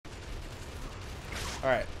All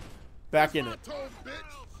right, back in it.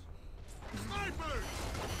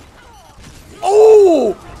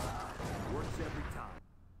 Oh!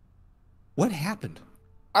 What happened?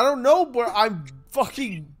 I don't know, but I'm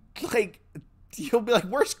fucking like. He'll be like,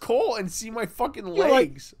 "Where's Cole?" and see my fucking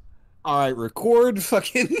legs. All right, record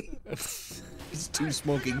fucking. It's 2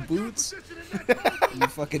 smoking boots. You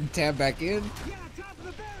fucking tab back in.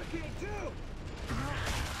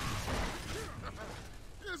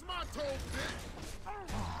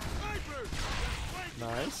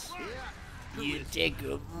 Nice. You take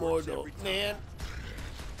a mortal, man.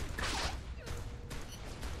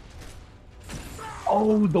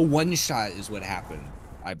 Oh, the one shot is what happened.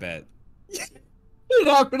 I bet. It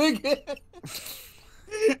happened again.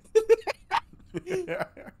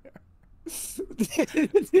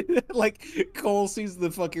 Like Cole sees the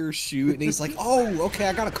fucker shoot and he's like, "Oh, okay,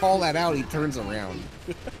 I gotta call that out." He turns around.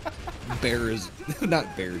 Bear is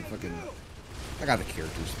not Bear. Fucking, I got the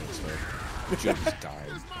characters mixed up. Joe's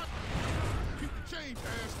dying.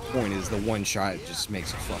 Point is, the one shot just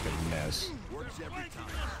makes a fucking mess.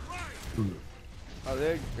 Oh,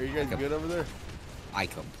 there. Are you guys good over there? I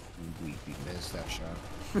completely missed that shot.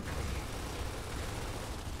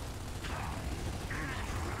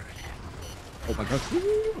 Oh my god.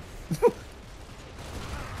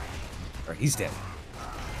 Alright, he's dead.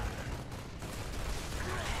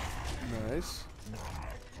 Nice.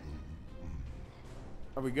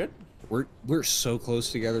 Are we good? We're so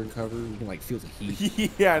close together in cover. We can like feel the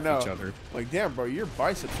heat. Yeah, I know. Each other. Like, damn, bro, your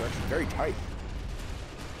biceps are actually very tight.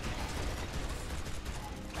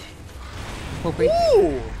 Oh, wait.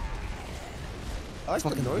 Ooh! I like the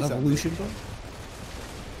Fucking noise. evolution bow.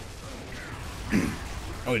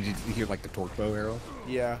 Oh, did you hear like the torque bow arrow?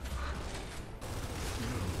 Yeah.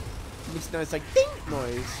 Makes nice like ding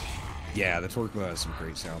noise. Yeah, the torque bow has some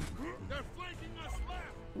great sound.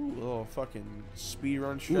 Ooh, little fucking speed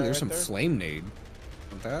run strat. Ooh, there's some there. flame nade.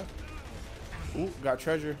 Want that? Ooh, got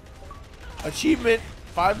treasure. Achievement.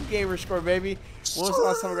 5 gamer score, baby. When was the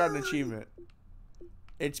last time I got an achievement?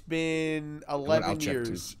 It's been 11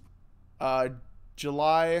 years.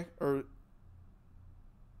 July.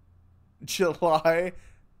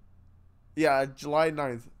 Yeah, July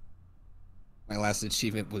 9th. My last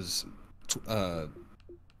achievement was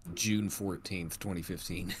June 14th,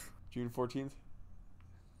 2015. June 14th.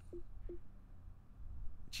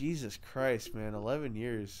 Jesus Christ, man. 11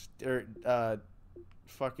 years. Or,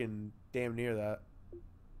 fucking damn near that.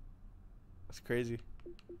 That's crazy.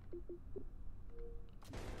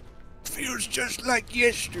 Feels just like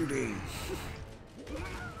yesterday.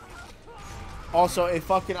 Also,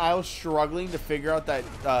 I was struggling to figure out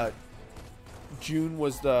that June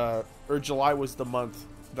was or July was the month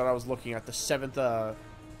that I was looking at. The 7th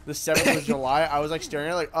of July. I was like staring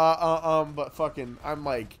at it like, but fucking, I'm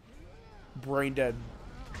like brain dead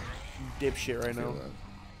dipshit right now.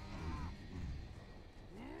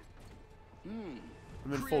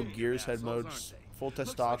 I'm in full Gears head mode, full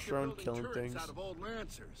testosterone, killing things.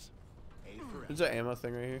 There's an ammo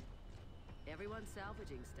thing right here. Everyone's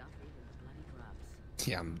salvaging stuff, even the bloody grubs.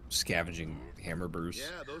 Yeah, I'm scavenging hammer bursts.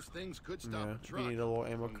 Yeah, those things could stop Yeah, a truck. you need a little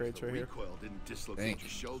ammo crates right here. Recoil didn't dislocate your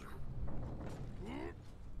shoulder.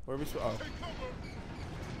 Where are we supposed?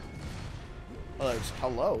 Oh, there's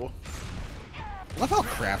hello. I love how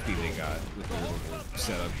crafty they got with their little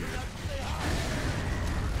setup here.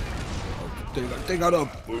 Oh, they got a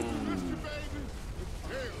boom.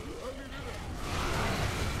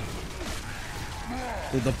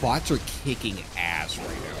 Well, the bots are kicking ass right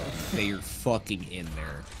now. They are fucking in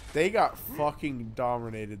there. They got fucking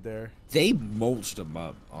dominated there. They mulched them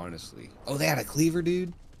up, honestly. Oh, they had a cleaver,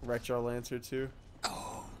 dude? Retro Lancer too.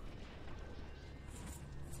 Oh.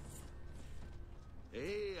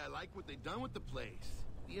 Hey, I like what they done with the place.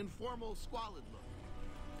 The informal, squalid look.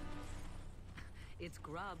 It's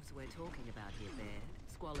grubs we're talking about here, Bear.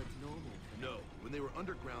 Squalid's normal. No, when they were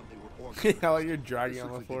underground, they were organized. How you're dragging This on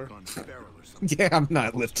the looks like floor? they've gone feral or something. Yeah, I'm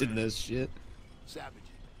not lifting this shit. Savage.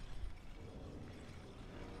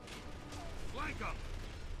 Flank 'em.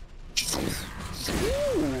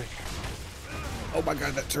 Ooh. Oh my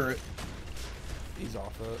god, that turret. He's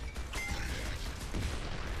off of it.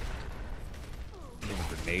 There's a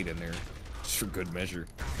grenade in there. Just for good measure.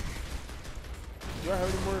 Do I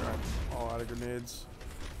have any more? I'm all out of grenades.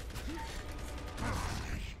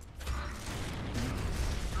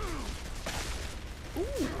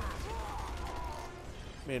 Ooh.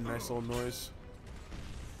 Made a nice little noise.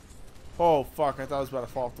 Oh fuck, I thought I was about to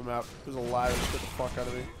fall off the map. There's a ladder that scared the fuck out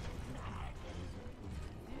of me.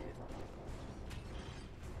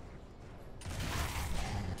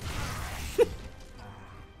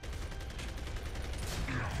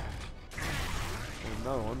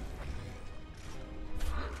 another one.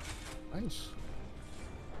 Nice.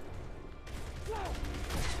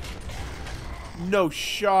 No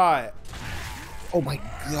shot. Oh my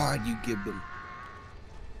god, you gibbed him.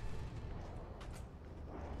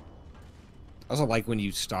 I also like when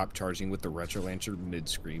you stop charging with the Retro Lancer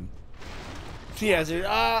mid-scream. Yeah, dude.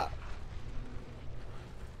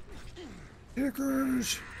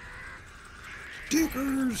 Dickers!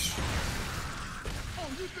 Dickers! Oh,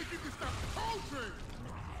 you think you can stop the coal train?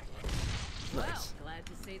 Well, glad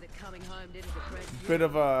to see that coming home didn't depress you. Bit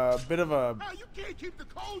of a How you can't keep the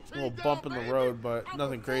coal train little down, bump in the baby? road, but I'm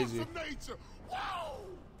nothing a crazy. force of nature. Whoa!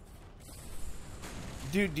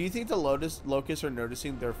 Dude, do you think the Locusts are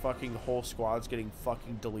noticing their fucking whole squad's getting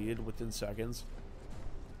fucking deleted within seconds?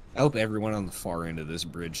 I hope everyone on the far end of this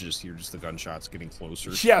bridge just hears the gunshots getting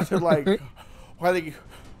closer. Yeah, they're like, why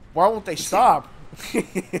won't they stop?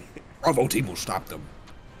 Bravo team will stop them.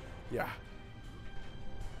 Yeah.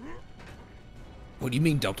 What do you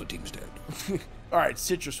mean Delta team's dead? All right,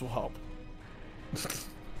 Citrus will help.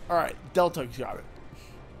 All right, Delta got it.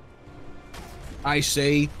 I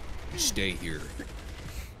say, stay here.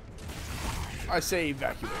 I say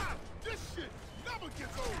evacuate. This shit never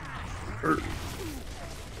gets old.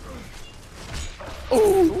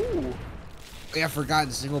 Ooh. Yeah, I forgot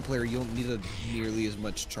in single player you don't need nearly as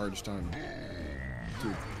much charge time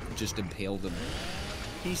to just impale them.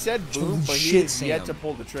 He said boom, but he Shit, is yet Sam. to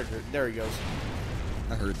pull the trigger. There he goes.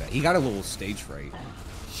 I heard that. He got a little stage fright.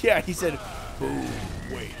 Yeah, he said boom.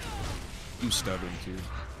 Wait. He was stuttering too.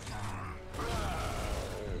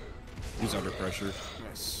 He was under pressure.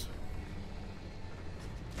 Nice.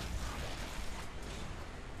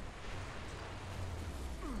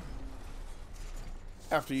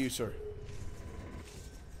 After you, sir.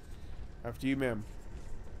 After you, ma'am.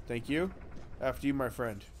 Thank you. After you, my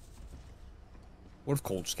friend. What if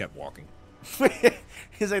Cole just kept walking?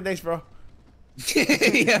 He's like, thanks, bro.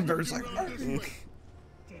 Yeah, Bird's like, Around this way.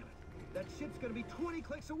 Damn it. That ship's gonna be 20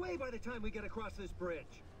 clicks away by the time we get across this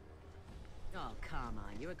bridge. Oh, come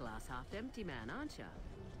on. You're a glass half empty man, aren't you?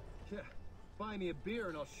 Yeah. Buy me a beer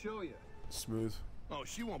and I'll show you. Smooth. Oh,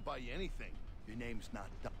 she won't buy you anything. Your name's not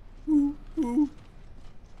Doc.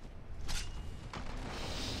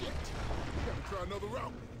 Shit. Gotta try another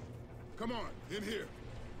route. Come on, in here.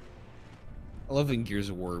 I love in Gears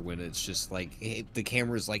of War when it's just like, hey, the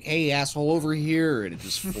camera's like, hey, asshole, over here, and it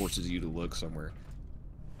just forces you to look somewhere.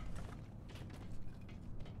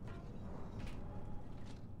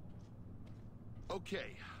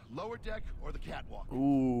 Okay, lower deck or the catwalk?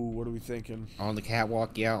 Ooh, what are we thinking? On the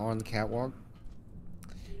catwalk, yeah, on the catwalk.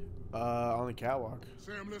 On the catwalk.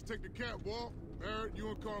 Sam, let's take the catwalk. Barrett, you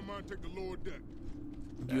and Carmine take the lower deck.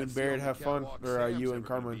 You and Barrett have fun, or you and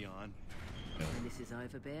Carmen. When this is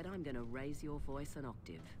over, Baird, I'm going to raise your voice an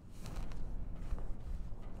octave.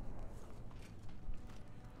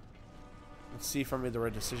 Let's see if I made the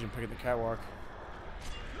right decision picking the catwalk.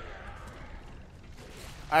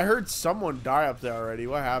 I heard someone die up there already.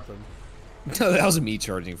 What happened? No, that was me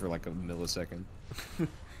charging for like a millisecond.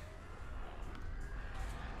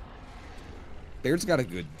 Baird's got a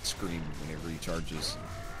good scream whenever he charges.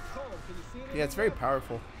 Cole, can you see anything? Yeah, it's very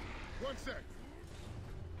powerful. 1 sec.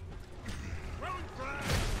 Throwing flag.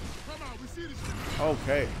 Come on, we see this shit.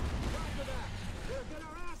 Okay. After that, we'll get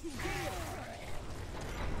our asses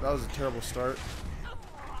beat. That was a terrible start.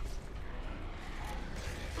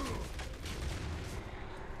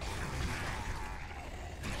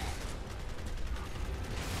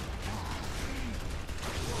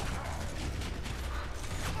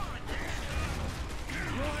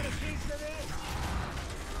 You want a piece of this?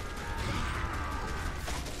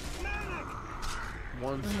 Manic!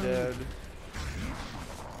 One's dead.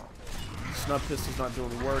 Snub pistol's not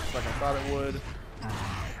doing work like I thought it would.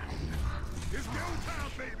 It's go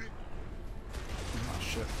time, baby. Oh,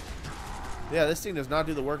 shit. Yeah, this thing does not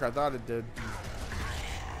do the work I thought it did.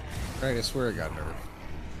 Right, I swear it got nerfed.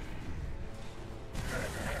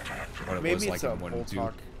 What it Maybe was it's like a in 1 and 2.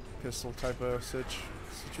 Boltok pistol type of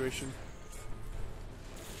situation.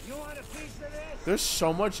 You want a piece of this? There's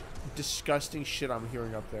so much disgusting shit I'm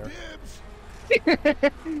hearing up there. Dibs.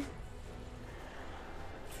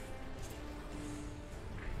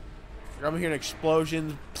 I'm hearing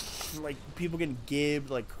explosions, like people getting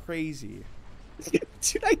gibbed like crazy.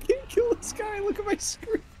 Dude, I can't kill this guy. Look at my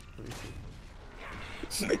screen.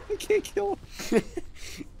 I can't kill him.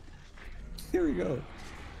 Here we go.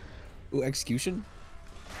 Ooh, execution?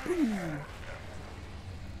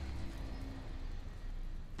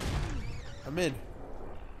 I'm in.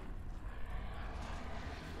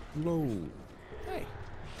 No. Hey.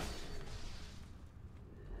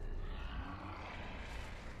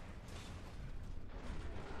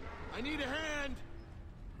 I need a hand.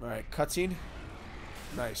 All right, cutscene.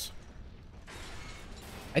 Nice.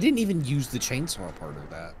 I didn't even use the chainsaw part of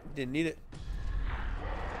that. Didn't need it.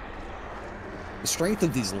 The strength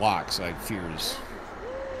of these locks, I fear, is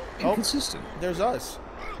inconsistent. There's us.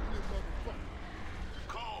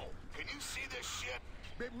 Cole, can you see this shit?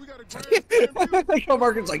 Baby, we got a Like how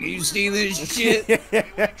Marcus like, you see this shit?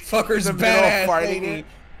 Fucker's In the middle of badass. fighting baby." it.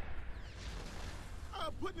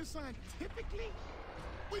 Putting it scientifically,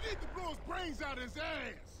 we need to blow his brains out his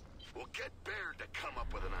ass. We'll get Baird to come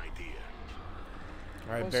up with an idea.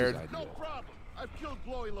 All right, What's Baird. his idea? No problem. I've killed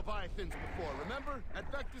glowy leviathans before, remember? At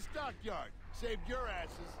Vector Stockyard. Saved your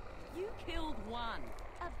asses. You killed one,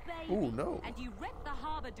 a baby. Ooh, no. And you wrecked the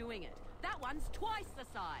harbor doing it. That one's twice the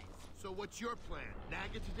size. So what's your plan?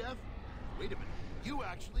 Nag it to death? Wait a minute. You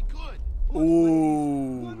actually could. One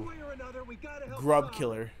Ooh. way or another, we gotta help Grub Tom,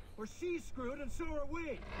 killer. or she's screwed and so are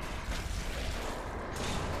we.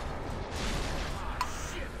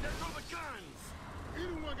 Shit, there go the guns.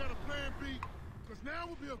 Either one got a plan B, because now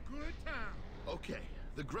will be a good time. Okay,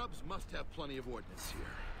 the grubs must have plenty of ordnance here.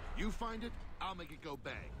 You find it, I'll make it go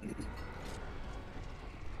bang.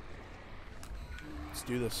 Let's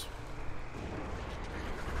do this.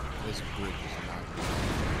 This bridge is not.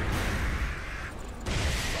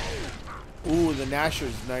 Ooh, the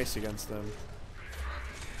Nasher's nice against them.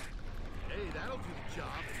 Hey, that'll do the job.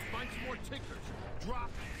 Find some more tickers.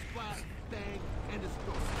 Drop, splat, bang, end of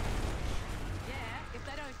story. Yeah, if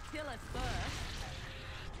they don't kill us first.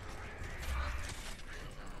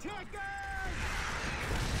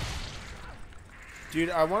 Dude,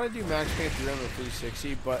 I want to do Max Payne 3 on the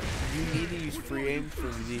 360, but you need to use free aim for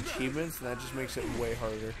the achievements, and that just makes it way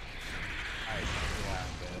harder.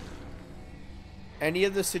 Any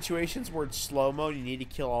of the situations where it's slow-mo, you need to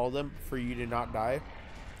kill all of them for you to not die.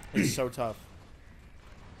 It's so tough.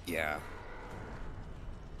 Yeah.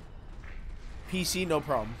 PC, no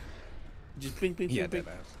problem. Just ping, ping, ping, Yeah, ping.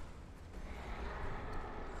 that ass.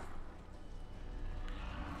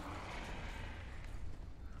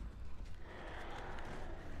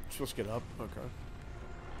 Supposed to get up? Okay.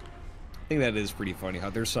 I think that is pretty funny how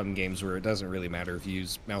there's some games where it doesn't really matter if you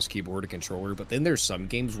use mouse, keyboard, or controller, but then there's some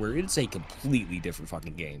games where it's a completely different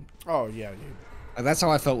fucking game. Oh, yeah, dude. And that's how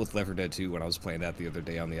I felt with Left 4 Dead 2 when I was playing that the other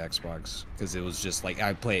day on the Xbox, because it was just like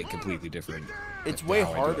I play it completely different. It's to way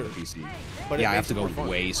how I do it on harder. the PC. But it Yeah, I have makes to it go more fun.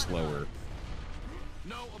 way slower.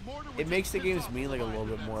 No, a mortar It makes the games mean like a little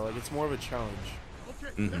bit more. Like, it's more of a challenge.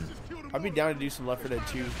 Okay, let's just kill them I'd be all. down to do some Left 4 Dead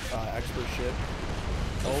 2 expert shit.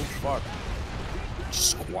 Oh, fuck.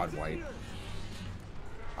 Squad wipe.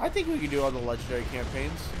 I think we could do all the legendary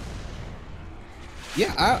campaigns.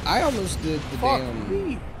 Yeah, I almost did the Fuck damn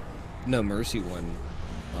me. No Mercy one.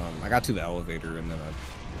 I got to the elevator and then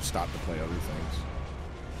I stopped to play other things.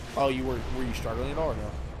 Oh, were you struggling at all or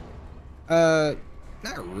no?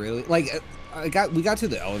 Not really. Like, we got to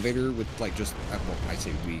the elevator with like just well, I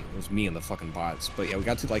say we, it was me and the fucking bots. But yeah, we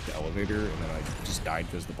got to like the elevator and then I just died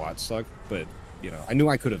because the bots sucked. But you know, I knew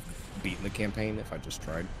I could have beaten the campaign if I just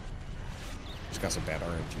tried. Just got some bad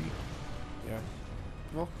RNG. Yeah.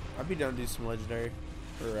 Well, I'd be down to do some legendary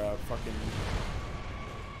or fucking.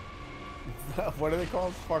 What are they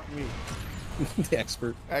called? Fuck me. The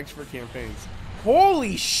expert. Expert campaigns.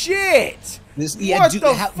 Holy shit! This, What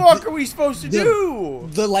the fuck are we supposed to do?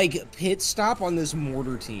 The like pit stop on this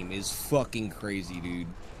mortar team is fucking crazy, dude.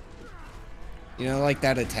 You know, like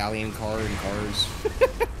that Italian car in Cars.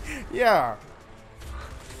 Yeah.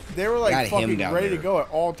 They were like Got him fucking down ready to there. go at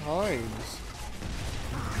all times.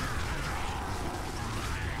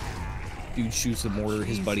 Dude shoots the mortar.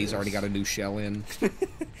 His buddy's already got a new shell in.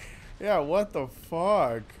 Yeah, what the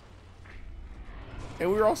fuck? And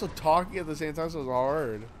we were also talking at the same time, so it was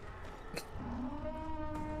hard.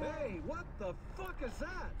 Hey, what the fuck is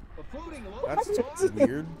that? A floating log? That's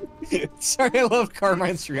weird. Sorry, I love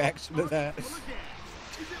Carmine's reaction to that.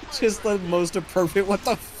 Just the most appropriate. What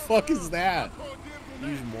the fuck is that?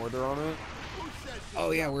 Use mortar on it. Oh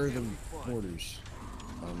yeah, where are the mortars?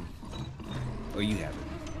 Oh, you have it.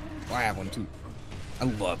 Oh, I have one too. I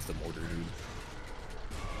love the mortar, dude.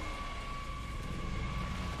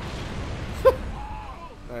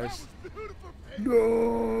 Nice.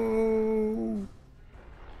 No.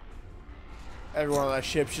 Everyone on that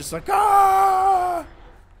ship's just like, ah!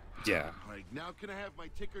 Yeah. All right, now can I have my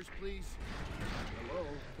tickers, please? Hello,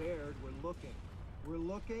 Baird, we're looking. We're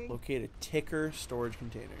looking. Locate a ticker storage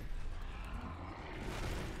container.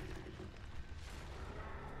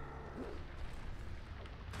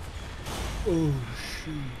 Oh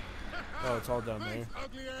shoot. Oh, it's all down there. Thanks,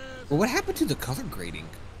 ugly ass. Well, what happened to the color grading?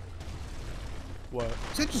 What?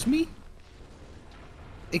 Is that just me?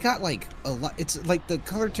 it got like a lot. It's like the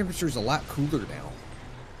color temperature is a lot cooler now.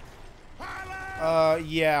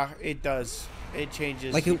 Yeah, it does. It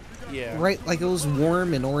changes. Like it, yeah. right? Like it was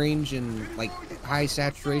warm and orange and like high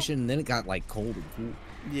saturation, and then it got like cold and cool.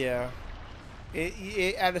 Yeah.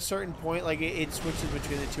 It at a certain point, like it switches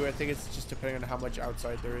between the two. I think it's just depending on how much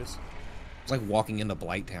outside there is. It's like walking into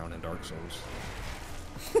Blighttown in Dark Souls.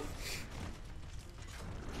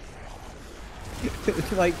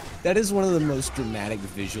 Like that is one of the most dramatic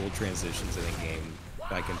visual transitions in a game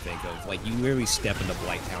I can think of. Like you really step into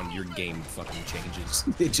Blighttown, your game fucking changes.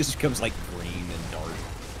 It just becomes like green and dark.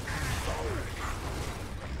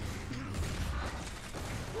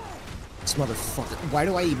 This motherfucker. Why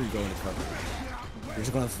do I even go into cover? They're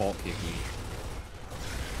just gonna vault kick me.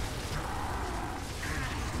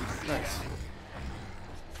 Nice.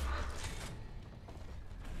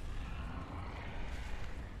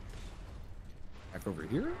 Back over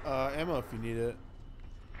here? Ammo if you need it.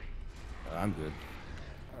 I'm good.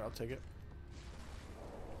 Alright, I'll take it.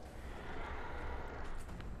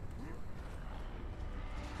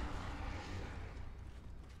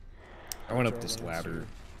 I went up this ladder.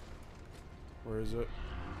 Where is it?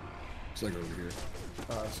 It's like over here.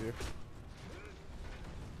 Oh, I see it.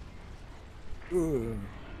 Ugh.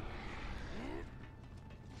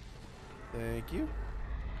 Thank you.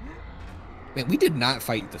 Man, we did not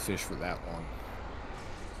fight the fish for that long.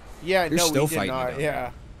 Yeah, You're no, still we did fighting not. it out.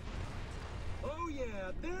 Yeah. Oh yeah,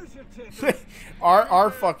 there's your ticket. our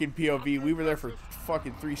fucking POV, we were there for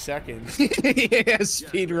fucking 3 seconds. Yeah,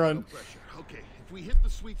 speed run. No pressure. Okay, if we hit the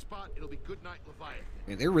sweet spot, it'll be good night, Leviathan.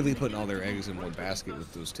 Man, they're really putting all their eggs in one basket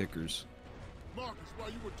with those tickers. Marcus, while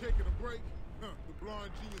you were taking a break, the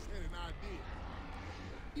blonde genius had an idea.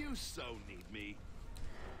 You so need me.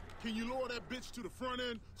 Can you lower that bitch to the front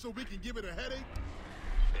end so we can give it a headache?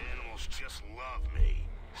 Animals just love me.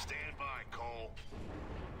 Stand by, Cole.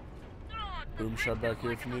 Boom shot back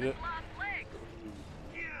here if you need it.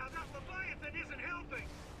 Yeah, that Leviathan isn't helping.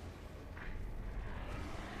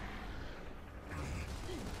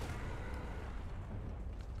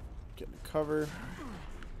 Getting a cover.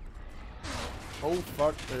 Oh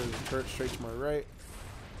fuck, there's a turret straight to my right.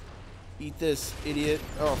 Eat this, idiot.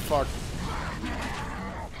 Oh fuck.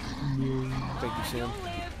 Thank you, Sam.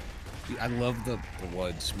 Dude, I love the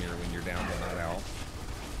blood smear when you're down but not out.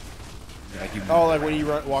 Like you, Oh, like when you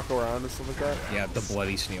walk around and stuff like that? yeah, the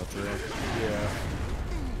bloody snail trail. Yeah.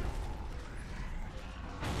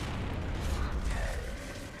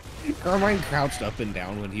 Carmine crouched up and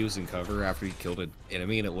down when he was in cover after he killed an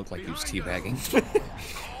enemy, and it looked like he was teabagging.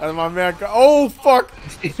 And my man oh fuck!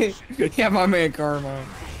 Yeah, my man Carmine.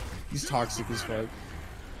 He's toxic as fuck.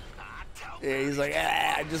 Yeah, he's like,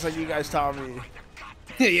 ah, just like you guys taught me.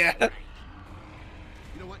 Yeah. You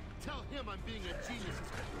know what? Tell him I'm being a genius.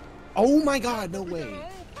 Oh my god, no way.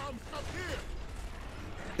 All problems up here.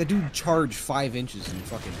 That dude charged 5 inches and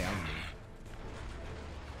fucking downed me.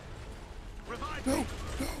 Revive No, me.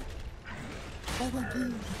 no. Oh my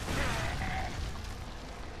god.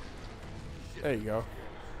 There you go.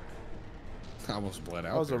 I almost bled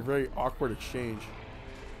out. That was a there. very awkward exchange.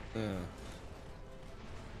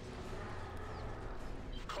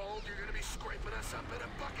 Cole, you're gonna be scraping us up in a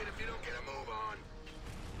bucket if you don't get a move on.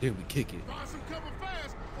 Dude, we kick it. Find some cover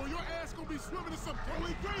fast, or your ass gonna be swimming in some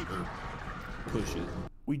totally gravy. Push it.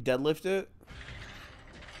 We deadlift it.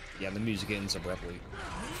 Yeah, the music ends abruptly.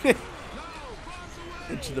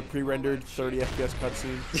 Into the pre-rendered 30 FPS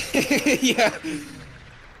cutscene. Yeah.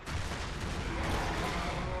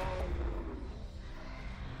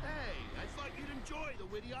 Hey, I thought you'd enjoy the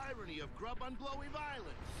witty irony of grub on glowy violence.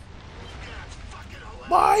 Yeah, it's fucking hilarious.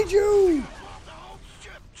 Mind you! Off the whole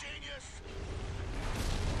ship, genius.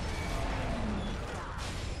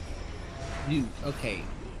 Dude, okay.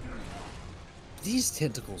 These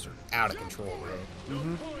tentacles are out of control, bro.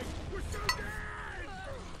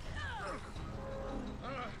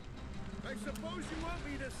 I suppose you want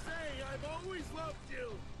me to say I've always loved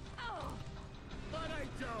you. But I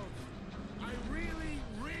don't. I really,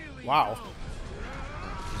 really Wow. don't.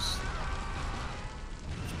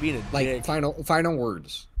 Just being a Like, dick. final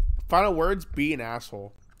words. Final words, be an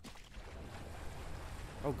asshole.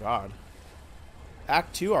 Oh god.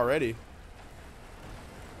 Act 2 already.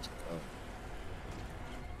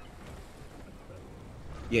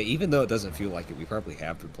 Yeah, even though it doesn't feel like it, we probably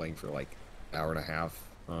have been playing for like an hour and a half.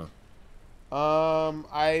 Huh?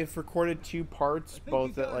 I've recorded 2 parts, think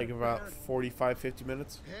both you at got like it, about Baron. 45, 50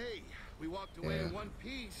 minutes. Hey, we walked away Yeah. in one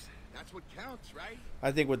piece. That's what counts, right?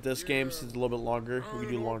 I think with this game, since it's a little bit longer, we can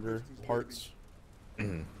do longer parts.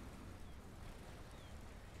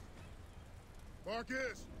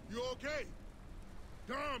 Marcus, you okay?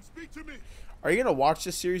 Dom, speak to me. Are you gonna watch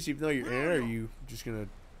this series even though you're in it, or are you just gonna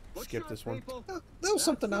skip this one? That was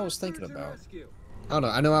something I was thinking about. I don't know.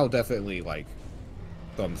 I know I'll definitely like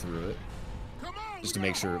thumb through it just to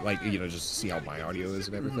make sure, like, you know, just to see how my audio is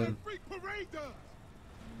and everything.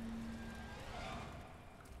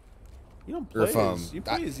 You don't Or play if, as, you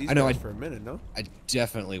play as these I know guys for a minute, no? I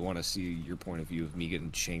definitely want to see your point of view of me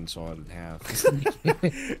getting chainsawed in half.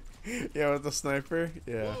 Yeah, with the sniper.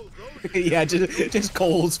 Yeah. Yeah, just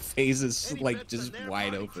Cole's face is like just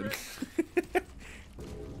wide open.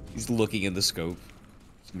 He's looking in the scope.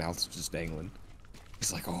 His mouth's just dangling.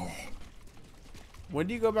 He's like, oh. When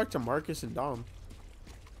do you go back to Marcus and Dom?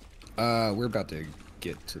 We're about to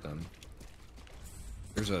get to them.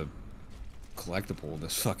 There's a collectible in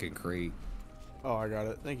this fucking crate. Oh, I got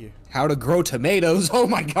it. Thank you. How to grow tomatoes? Oh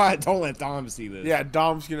my god! Don't let Dom see this. Yeah,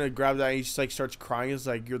 Dom's gonna grab that and he just like starts crying. It's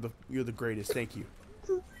like you're the greatest. Thank you.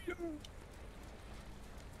 You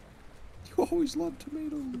always love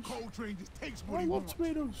tomatoes. Cold train just takes what I he love wants.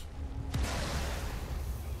 tomatoes.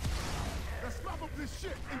 Let's mop up this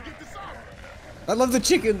shit and get this out. I love the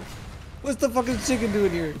chicken. What's the fucking chicken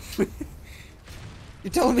doing here?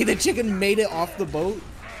 You're telling me the chicken made it off the boat?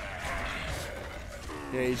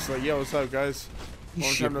 Yeah, he's just like, yo, what's up, guys? He's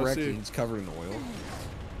Long time no shipwrecked see. and he's covered in oil.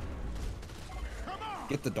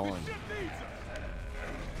 Get the Dawn.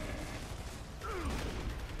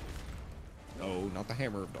 No, not the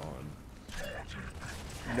Hammer of Dawn.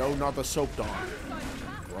 No, not the soap Dom.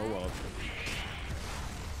 Grow up.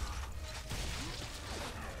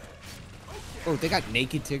 Oh, they got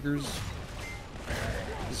naked tiggers.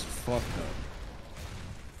 This is fucked up.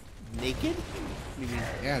 Naked? You mean?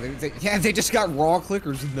 Yeah, they just got raw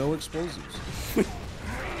clickers with no explosives.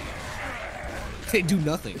 They do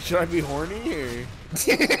nothing. Should I be horny or?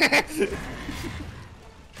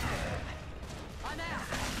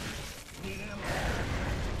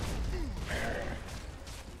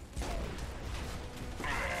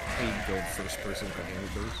 Hey, you go first person with the hammer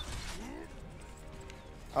burst.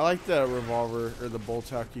 I like the revolver or the bolt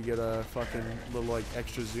hack. You get a fucking little like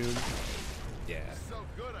extra zoom. Yeah. So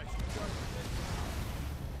good, I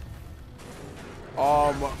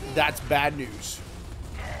should That's bad news.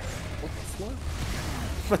 What the fuck?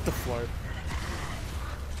 What the fuck?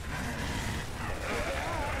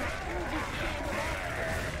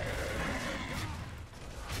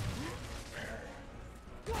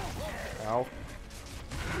 Ow.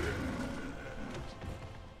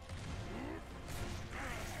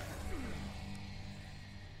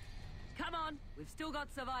 Come on, we've still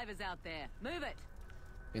got survivors out there. Move it.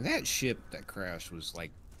 And that ship that crashed was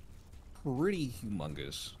like pretty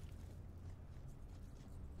humongous.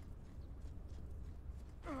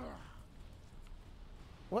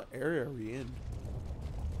 What area are we in?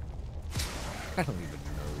 I don't even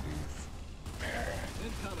know, dude.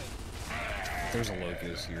 There's a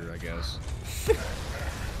locust here, I guess.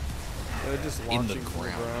 They're just In launching the from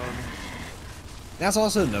ground. That's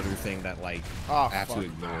also another thing that, like, Ah, I have fuck. to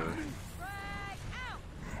ignore.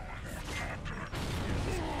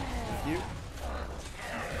 You?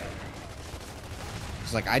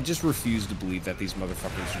 It's like, I just refuse to believe that these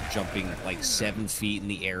motherfuckers are jumping, like, 7 feet in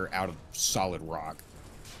the air out of solid rock.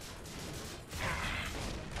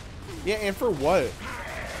 Yeah, and for what?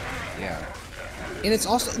 Yeah. And it's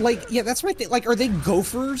also, like, yeah, that's right. Like, are they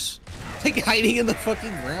gophers? Like, hiding in the fucking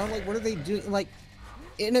ground? Like, what are they doing? Like,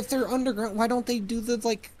 and if they're underground, why don't they do the,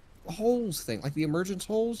 like, holes thing? Like, the emergence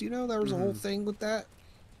holes, you know? There was a whole thing with that.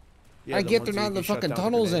 Yeah, I the get ones they're that not you in the can shut fucking down with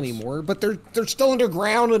tunnels grenades. anymore, but they're still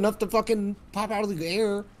underground enough to fucking pop out of the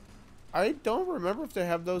air. I don't remember if they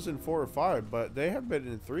have those in 4 or 5, but they haven't been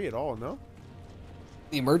in 3 at all, no?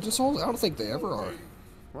 The emergence holes? I don't think they ever are.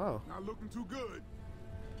 Wow. Not looking too good.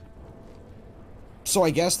 So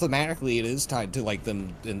I guess thematically it is tied to, like,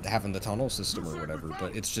 them and having the tunnel system or whatever,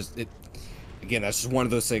 but it's just, again, that's just one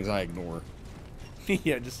of those things I ignore.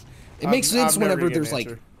 Yeah, just... It makes sense I'm never whenever gonna there's, like,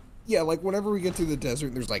 answer. yeah, like, whenever we get through the desert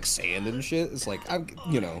and there's, like, sand and shit, it's like,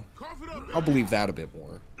 you know, Cough it up. I'll believe that a bit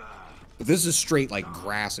more. But this is straight, like,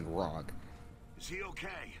 grass and rock. Is he okay?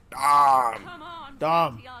 Come on,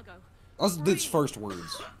 Dom. Santiago. That's its first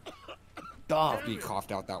words. Dom. After he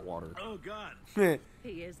coughed out that water. Oh, God.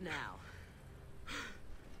 He is now.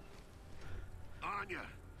 Anya,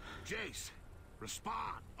 Jace,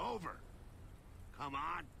 respond. Over. Come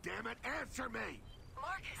on, damn it, answer me.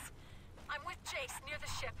 Marcus, I'm with Jace near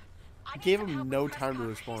the ship. I need Gave some him help no with time to Prescott.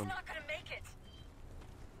 respond. He's not gonna make it.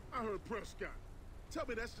 I heard Prescott. Tell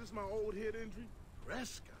me that's just my old head injury?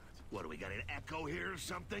 Prescott? What, do we got an echo here or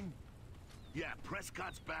something? Yeah,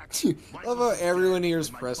 Prescott's back. I love how everyone hears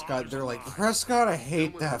Prescott, they're like, Prescott, I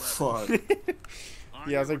hate that fuck.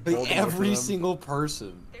 Yeah, I was like, Like, Voldemort every for them. single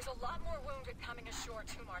person. There's a lot more wounded coming ashore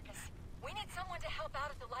too, Marcus. We need someone to help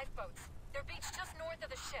out at the lifeboats. They're beached just north of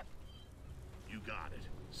the ship. You got it.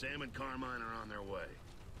 Sam and Carmine are on their way.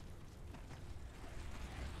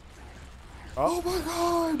 Oh my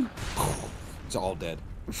god! It's all dead.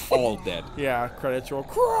 All dead. Yeah, credits roll.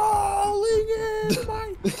 Crawling in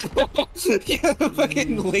my... Yeah, the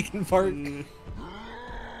fucking Linkin Park.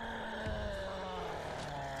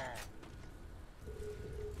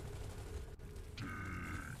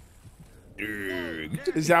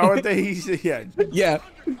 Is that what they said? Yeah. Yeah.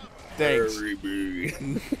 Thanks.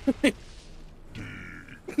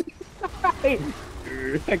 I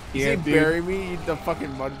You can't, say dude. bury me, eat the fucking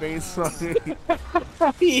Mudvayne song.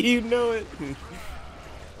 You know it.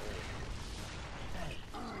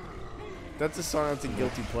 That's a song that's a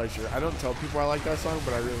guilty pleasure. I don't tell people I like that song,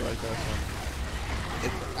 but I really like that song.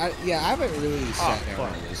 Yeah, I haven't really sat down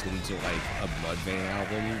fuck. and listened to like a Mudvayne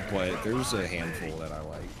album, but there's a handful that I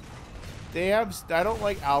like. They have. I don't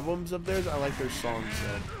like albums of theirs. I like their songs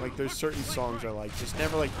though. Like there's certain songs I like. Just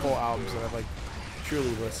never like full albums that I've like truly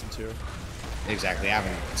listened to. Exactly, I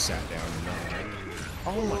haven't sat down and done it.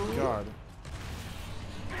 Oh my god.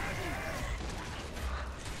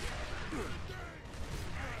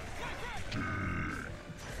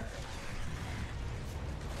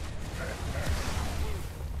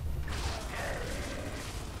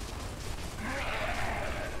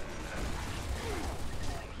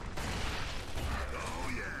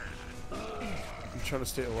 I'm trying to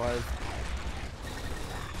stay alive.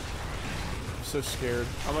 I'm so scared.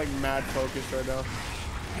 I'm like mad focused right now.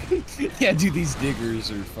 Yeah, dude, these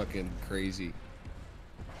diggers are fucking crazy.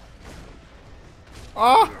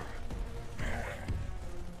 Ah!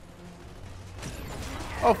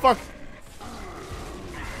 Oh fuck!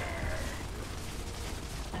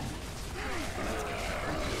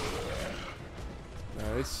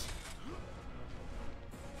 Nice.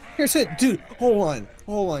 Here's it, dude. Hold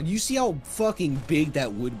on. You see how fucking big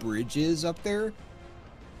that wood bridge is up there?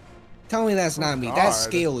 Tell me that's not me. That God.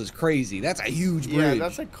 scale is crazy. That's a huge bridge. Yeah,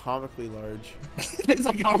 that's like comically large. It's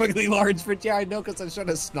like comically large, but yeah, I know because I shot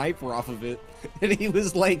a sniper off of it, and he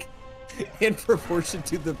was like, in proportion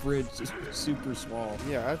to the bridge, just super small.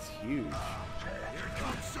 Yeah, that's huge.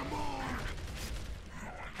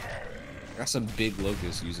 Got some big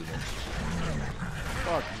locusts using them.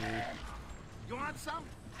 Fuck me. You want some?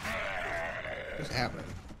 What's happening?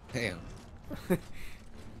 Damn.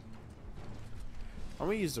 I'm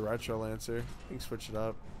gonna use the Retro Lancer. I can switch it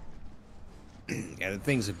up. Yeah, the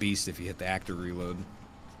thing's a beast if you hit the actor reload.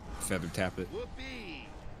 Feather tap it. Whoopee!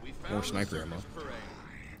 We found More the sniper circus ammo. parade.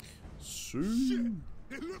 See?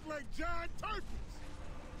 They look like giant turkeys.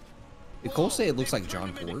 Did Cole say it looks like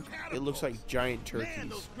John Pork? It looks like giant Man, turkeys.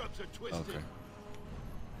 those grubs are twisted. Okay.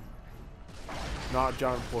 Not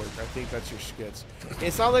John Pork. I think that's your skits.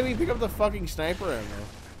 It's not letting me pick up the fucking sniper ammo.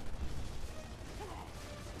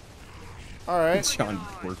 Alright. John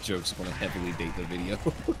Pork jokes want to heavily date the video.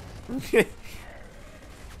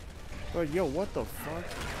 Like, yo, what the fuck?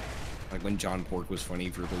 Like when John Pork was funny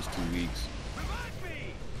for those 2 weeks.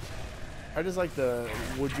 I just like the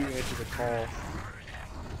would you answer the call?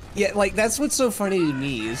 Yeah, like that's what's so funny to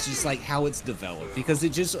me is just like how it's developed because it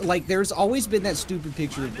just like there's always been that stupid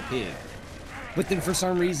picture of the pig, but then for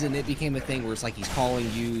some reason it became a thing where it's like he's calling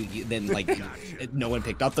you, then like no one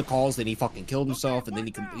picked up the calls, then he fucking killed himself, and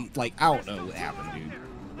then like I don't know what happened, dude.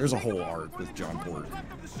 There's a whole arc with John Pork.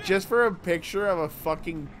 Just for a picture of a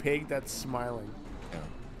fucking pig that's smiling. Yeah.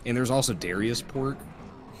 And there's also Darius Pork.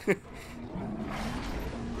 I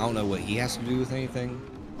don't know what he has to do with anything.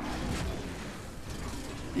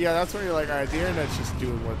 Yeah, that's where you're like, alright, the internet's just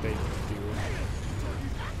doing what they do.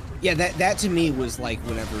 Yeah, that to me was like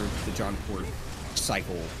whenever the John Pork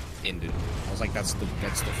cycle ended. I was like, that's the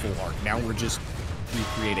full arc. Now we're just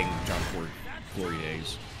recreating John Pork glory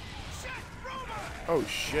days. Oh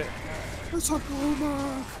shit.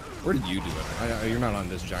 Where did you do it? You're not on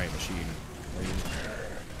this giant machine. Are you?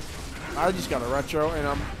 I just got a retro and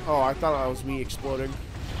oh, I thought that was me exploding.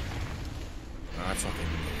 No, I fucking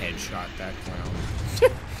headshot that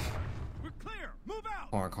clown. We're clear. Move out.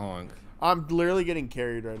 Honk honk. I'm literally getting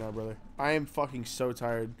carried right now, brother. I am fucking so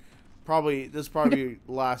tired. This will probably be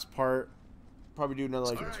last part. Probably do another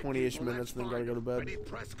like All right, 20-ish people, minutes and that's then gotta go to fine. I bed. need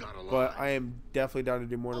Prescott alive. But I am definitely down to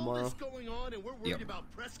do more All tomorrow. this going on and we're worried Yep. about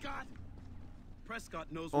Prescott?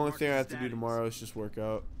 Prescott knows. Only what thing I have Marcus' to do dad tomorrow is just work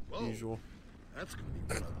out. Whoa. Usual. That's gonna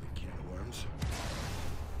be an ugly can of worms.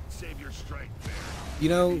 Save your strength, man. You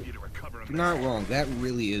know, Need you to recover a you're not wrong. That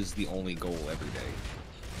really is the only goal every day.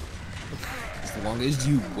 As long as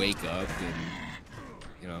you wake up and,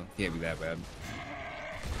 you know, can't be that bad.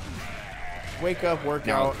 Wake up, work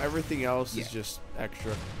Now- out. Everything else Yeah. is just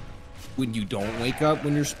extra. when you don't wake up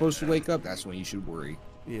when you're supposed to wake up, that's when you should worry.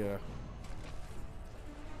 Yeah.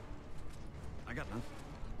 I got none.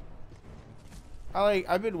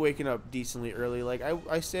 I've been waking up decently early. Like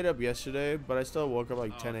I stayed up yesterday, but I still woke up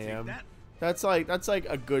like 10 take a.m. that. That's like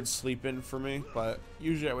a good sleep in for me. But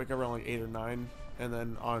usually I wake up around like 8 or 9, and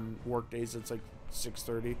then on work days it's like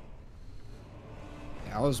 6:30.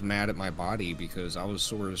 I was mad at my body because I was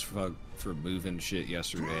sore as fuck for moving shit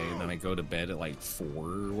yesterday, and then I go to bed at like 4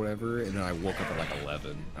 or whatever, and then I woke up at like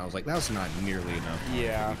 11. I was like, that's not nearly enough.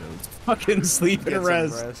 Yeah. For me to fucking sleep Get and some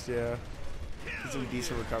rest. rest, yeah. Get some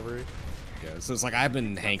decent recovery. Yeah, so it's like I've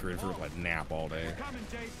been hankering for like nap all day.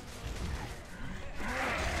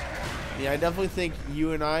 Yeah, I definitely think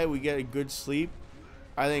you and we get a good sleep.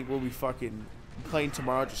 I think we'll be fucking playing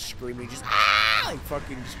tomorrow, just screaming, just like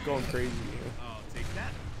fucking just going crazy. Yeah. I'll take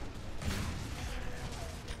that.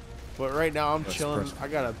 But right now I'm That's chilling. impressive. I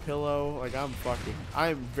got a pillow. Like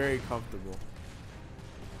I'm very comfortable.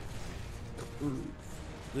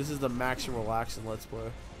 This is the max and relaxing Let's Play.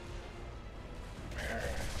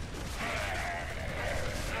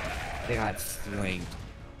 They got flanked.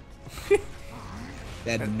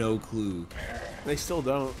 They had no clue. They still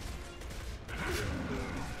don't.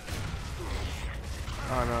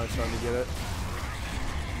 Oh no, it's starting to get it.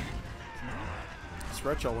 This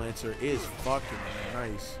Retro Lancer is fucking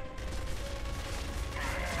nice.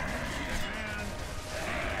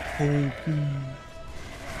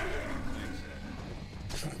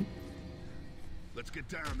 Let's get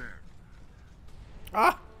down there.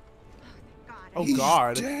 Ah! God, Oh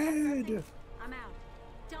god. Dead. I'm out.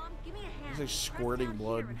 Dom, give me a hand. It's like Press squirting down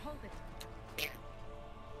blood. here and hold it.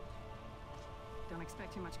 Don't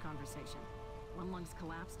expect too much conversation. One lung's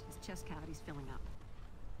collapsed, his chest cavity's filling up.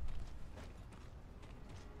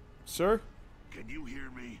 Sir? Can you hear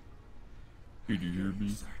me? Did you hear me?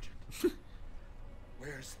 Sergeant.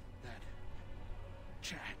 Where's that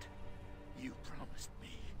chat you promised me?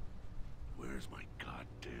 Where's my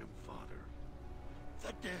goddamn father?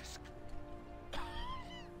 The disc.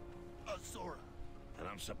 Azora. And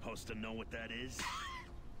I'm supposed to know what that is?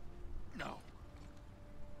 No.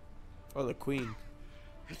 Oh, the queen.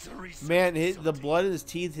 It's a research Man, the facility. blood in his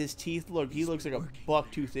teeth look, he looks like a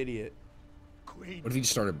buck-toothed idiot. Queen. What if he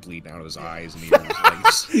just started bleeding out of his eyes and he was like,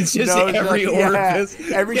 it's just No, every yeah. orifice?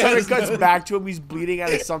 Every Yeah, time it it's cuts not- back to him, he's bleeding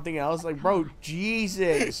out of something else. Like, bro,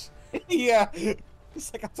 Jesus. Yeah.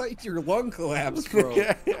 It's like, I thought your lung collapsed, bro.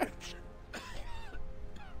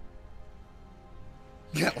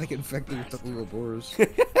 Got like infected with the Ouroboros. He'll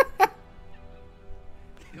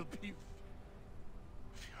be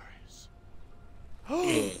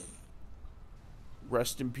furious.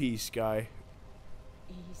 Rest in peace, guy.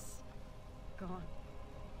 He's gone.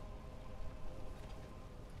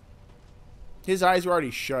 His eyes were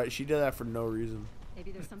already shut. She did that for no reason.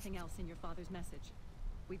 Maybe there's something else in your father's message.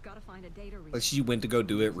 We've got to find a data reader. Like she went to go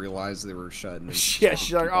do it, realized they were shut, and then Yeah,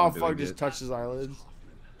 she's like, keep oh on fuck, doing just it. touched his eyelids.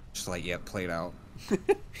 Just like, yeah, played out. Spit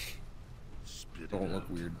it Don't look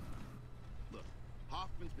out. weird. Look,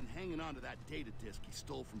 Hoffman's been hanging on to that data disk he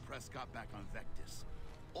stole from Prescott back on Vectis.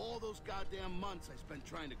 All those goddamn months I spent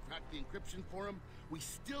trying to crack the encryption for him, we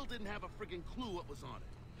still didn't have a friggin' clue what was on it.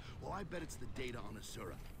 Well, I bet it's the data on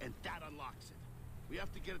Azura, and that unlocks it. We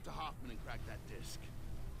have to get it to Hoffman and crack that disk.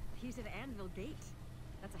 He's at Anvil Gate.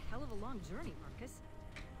 That's a hell of a long journey, Marcus.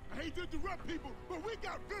 I hate to interrupt people, but we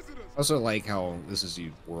got visitors! I also like how this is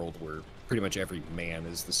a world where pretty much every man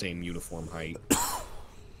is the same uniform height.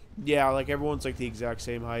 Yeah, like everyone's like the exact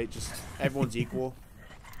same height. Just everyone's equal.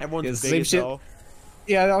 Everyone's Yeah, it's the big same as shit. hell.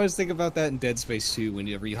 Yeah, I always think about that in Dead Space 2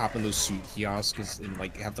 whenever you hop in those suit kiosks and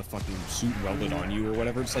like have the fucking suit welded on you or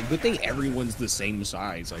whatever. It's like, good thing everyone's the same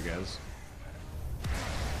size, I guess.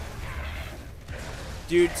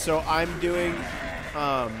 Dude, so I'm doing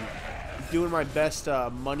my best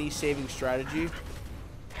money saving strategy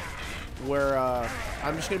where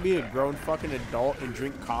I'm just gonna be a grown fucking adult and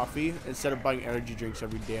drink coffee instead of buying energy drinks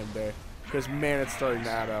every damn day, because man, it's starting to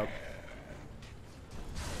add up.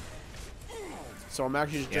 So I'm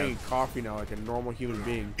actually just Yeah. drinking coffee now like a normal human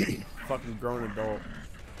being, fucking grown adult,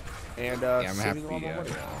 and Yeah, I'm saving happy. a lot more money.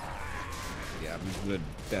 Yeah, I'm good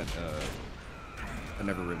that I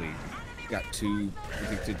never really got too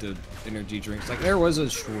addicted to energy drinks. Like there was a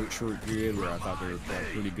short period where I thought they were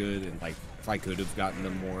pretty good, and like if I could have gotten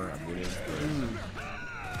them more, I would have.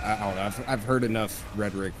 I don't know. I've heard enough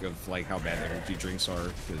rhetoric of like how bad energy drinks are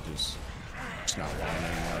to just not want them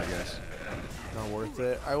anymore, I guess. Not worth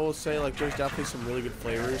it. I will say, like, there's definitely some really good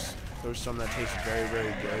flavors. There's some that taste very,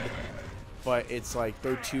 very good. But it's like,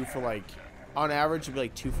 they're two for like, on average, it'd be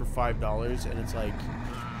like 2 for $5. And it's like,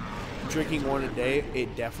 drinking one a day,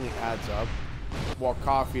 it definitely adds up. While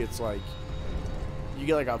coffee, it's like you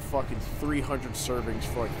get like a fucking 300 servings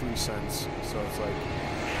for like 3 cents. So it's like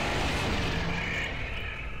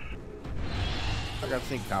I gotta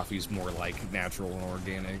think. Coffee's more like natural and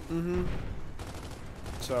organic. Mm-hmm.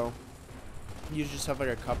 So you just have like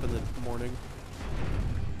a cup in the morning.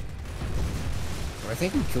 I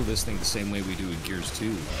think we kill this thing the same way we do in Gears 2,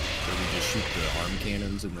 where we just shoot the arm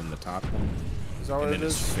cannons and then the top one, Is that what and it then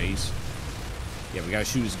his is? face. Yeah, we gotta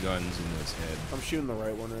shoot his guns in his head. I'm shooting the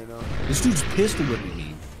right one right now. This dude's pistol whipping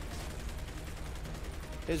me.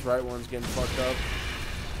 His right one's getting fucked up.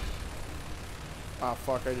 Ah,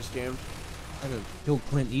 fuck, I just jammed. I gotta kill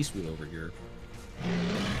Clint Eastwood over here.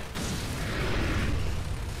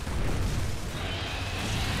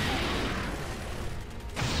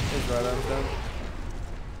 His right arm's down.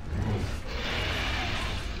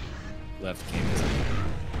 Left cannon.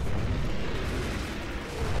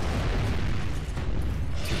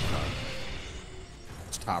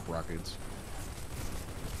 It's top rockets.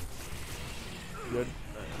 Good.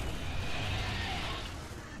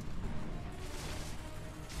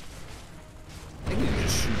 I think we can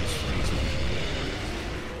just shoot his face.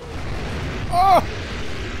 Oh!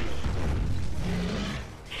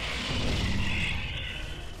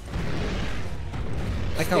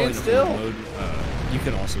 Like how in Stand horde still. mode, you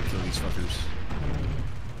can also kill these fuckers.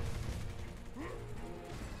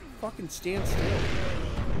 Fucking stand still.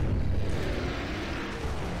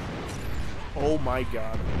 Oh my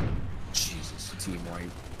god. Jesus, team white.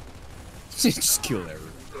 Just kill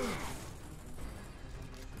everyone.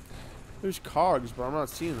 There's cogs, but I'm not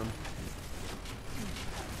seeing them.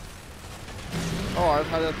 Oh, I've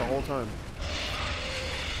had that the whole time.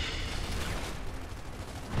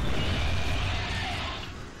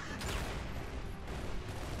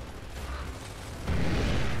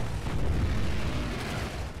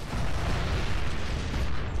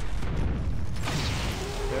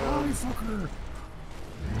 Fucker.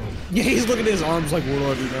 Yeah, he's looking at his arms like, what do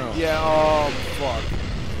I do now? Yeah, oh, fuck.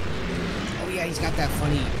 Oh yeah, he's got that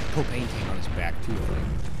funny propane tank on his back too, I think.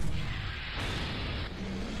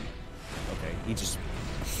 Okay, he just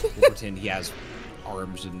will pretend he has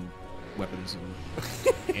arms and weapons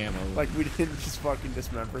and ammo. Like, we didn't just fucking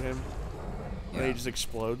dismember him. And Yeah. he just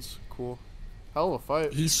explodes. Cool. Hell of a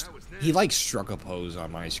fight. he like struck a pose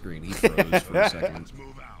on my screen. He froze for a second. Let's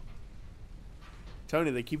move out. Tony,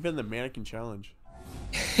 they keep in the mannequin challenge.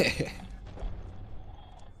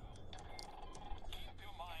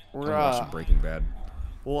 We're, I'm watching Breaking Bad.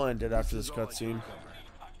 we'll end it after this cutscene.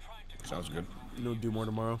 Sounds good. We'll do more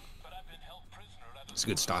tomorrow. It's a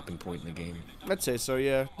good stopping point in the game. I'd say so,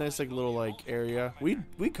 yeah. Nice, like, little, like, area. We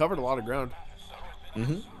covered a lot of ground.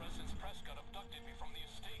 Mm-hmm.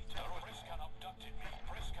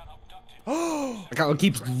 Like how it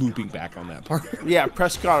keeps looping back on that part. Yeah,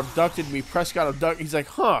 Prescott abducted me. Prescott abducted. He's like,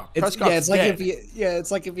 huh? Prescott's It's like dead.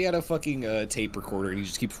 it's like if you had a fucking tape recorder and he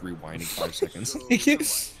just keeps rewinding 5 seconds.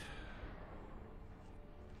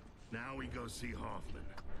 Now we go see Hoffman.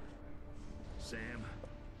 Sam,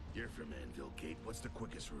 you're from Anvil Gate. What's the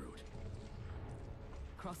quickest route?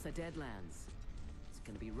 Cross the Deadlands. It's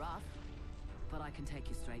gonna be rough, but I can take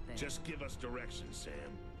you straight there. Just give us directions, Sam.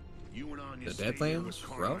 You and Anya The stay here Deadlands? with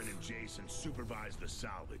Carmine Rough? and Jason supervise the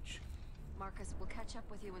salvage. Marcus, we'll catch up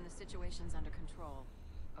with you when the situation's under control.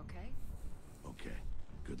 Okay? Okay.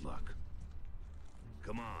 Good luck.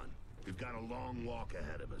 Come on. We've got a long walk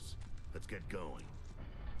ahead of us. Let's get going.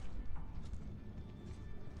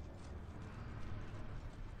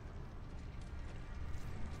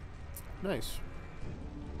 Nice.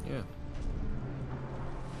 Yeah.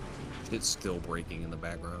 It's still breaking in the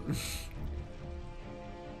background.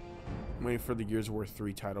 I'm waiting for the Gears of War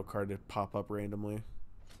 3 title card to pop up randomly.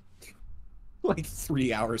 Like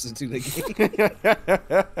 3 hours into the game.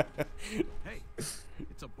 Hey,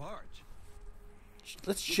 it's a barge. Let's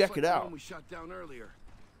Looks check like it the out. one we shot down earlier.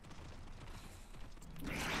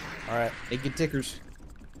 All right. Naked tickers.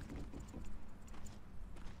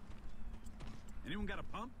 Anyone got a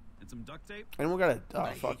pump and some duct tape? Anyone got a I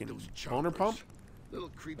hate fucking those boner choppers. pump? Little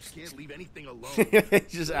creeps can't leave anything alone.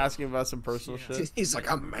 He's just asking about some personal shit. He's like,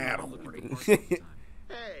 I'm mad already.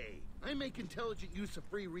 Hey, I make intelligent use of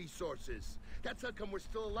free resources. That's how come we're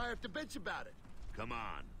still alive to bitch about it. Come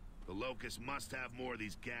on. The Locust must have more of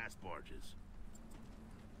these gas barges.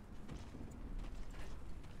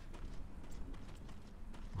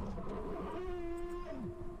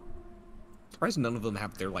 Surprised none of them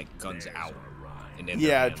have their like guns out. And in Yeah,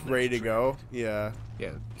 their it's hand. ready to go. Yeah.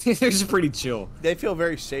 Yeah, they're just pretty chill. They feel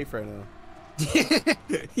very safe right now.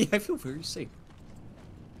 Yeah, I feel very safe.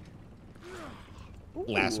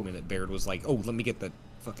 Last minute, Baird was like, "Oh, let me get the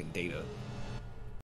fucking data."